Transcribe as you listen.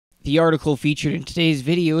The article featured in today's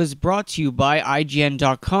video is brought to you by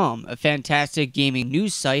IGN.com, a fantastic gaming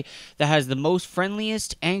news site that has the most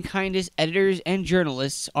friendliest and kindest editors and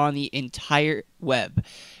journalists on the entire web.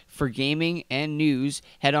 For gaming and news,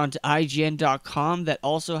 head on to IGN.com. That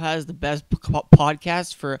also has the best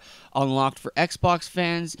podcasts for Unlocked for Xbox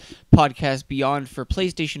fans, Podcast Beyond for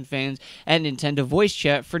PlayStation fans, and Nintendo Voice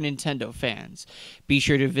Chat for Nintendo fans. Be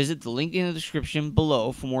sure to visit the link in the description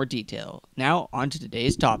below for more detail. Now, on to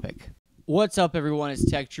today's topic. What's up, everyone?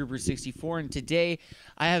 It's Tech Trooper 64, and today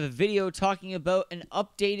I have a video talking about an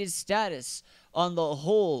updated status on the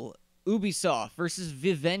whole Ubisoft versus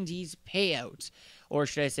Vivendi's payout. Or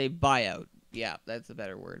should I say buyout? Yeah, that's a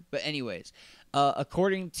better word. But anyways,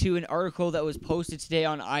 according to an article that was posted today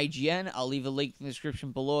on IGN, I'll leave a link in the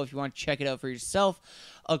description below if you want to check it out for yourself.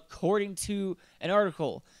 According to an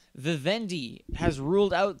article, Vivendi has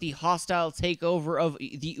ruled out the hostile takeover of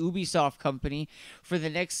the Ubisoft company for the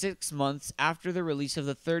next 6 months after the release of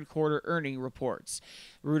the third quarter earning reports.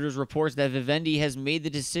 Reuters reports that Vivendi has made the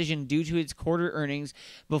decision due to its quarter earnings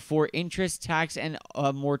before interest, tax, and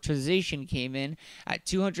amortization came in at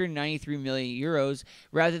 293 million euros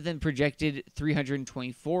rather than projected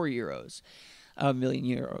 324 million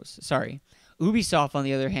euros. Sorry. Ubisoft, on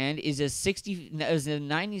the other hand, is a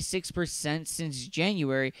 96% since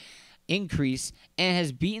January increase and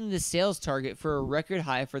has beaten the sales target for a record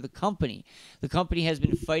high for the company. The company has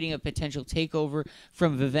been fighting a potential takeover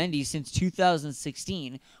from Vivendi since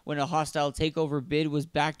 2016, when a hostile takeover bid was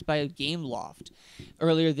backed by Gameloft.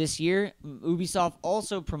 Earlier this year, Ubisoft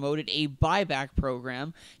also promoted a buyback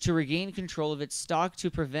program to regain control of its stock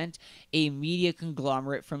to prevent a media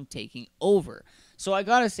conglomerate from taking over. So I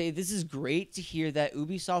gotta say, this is great to hear that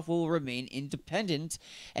Ubisoft will remain independent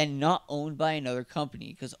and not owned by another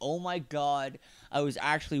company. Because, oh my god, I was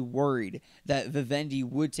actually worried that Vivendi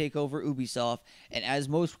would take over Ubisoft. And as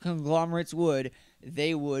most conglomerates would,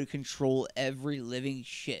 they would control every living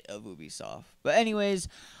shit of Ubisoft. But anyways,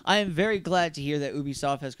 I am very glad to hear that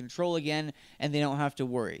Ubisoft has control again and they don't have to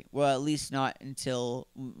worry. Well, at least not until,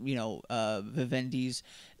 Vivendi's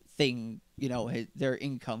thing, their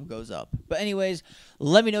income goes up. But anyways,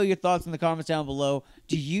 let me know your thoughts in the comments down below.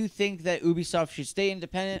 Do you think that Ubisoft should stay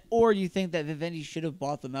independent, or do you think that Vivendi should have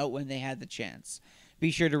bought them out when they had the chance?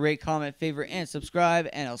 Be sure to rate, comment, favorite, and subscribe,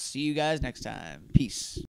 and I'll see you guys next time. Peace.